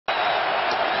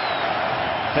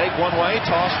Fake one way,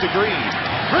 toss to Greene.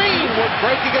 Greenwood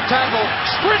breaking a tackle,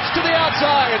 sprints to the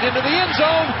outside into the end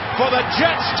zone for the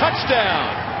Jets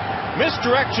touchdown.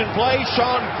 Misdirection play,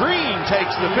 Shonn Greene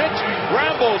takes the pitch,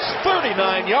 rambles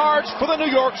 39 yards for the New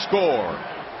York score.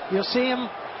 You'll see him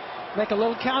make a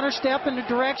little counter step in the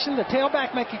direction, the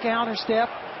tailback make a counter step,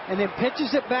 and then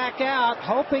pitches it back out,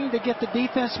 hoping to get the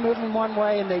defense moving one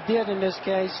way, and they did in this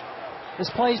case. This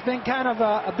play's been kind of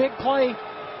a big play,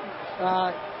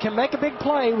 can make a big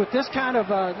play with this kind of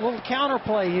a little counter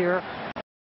play here.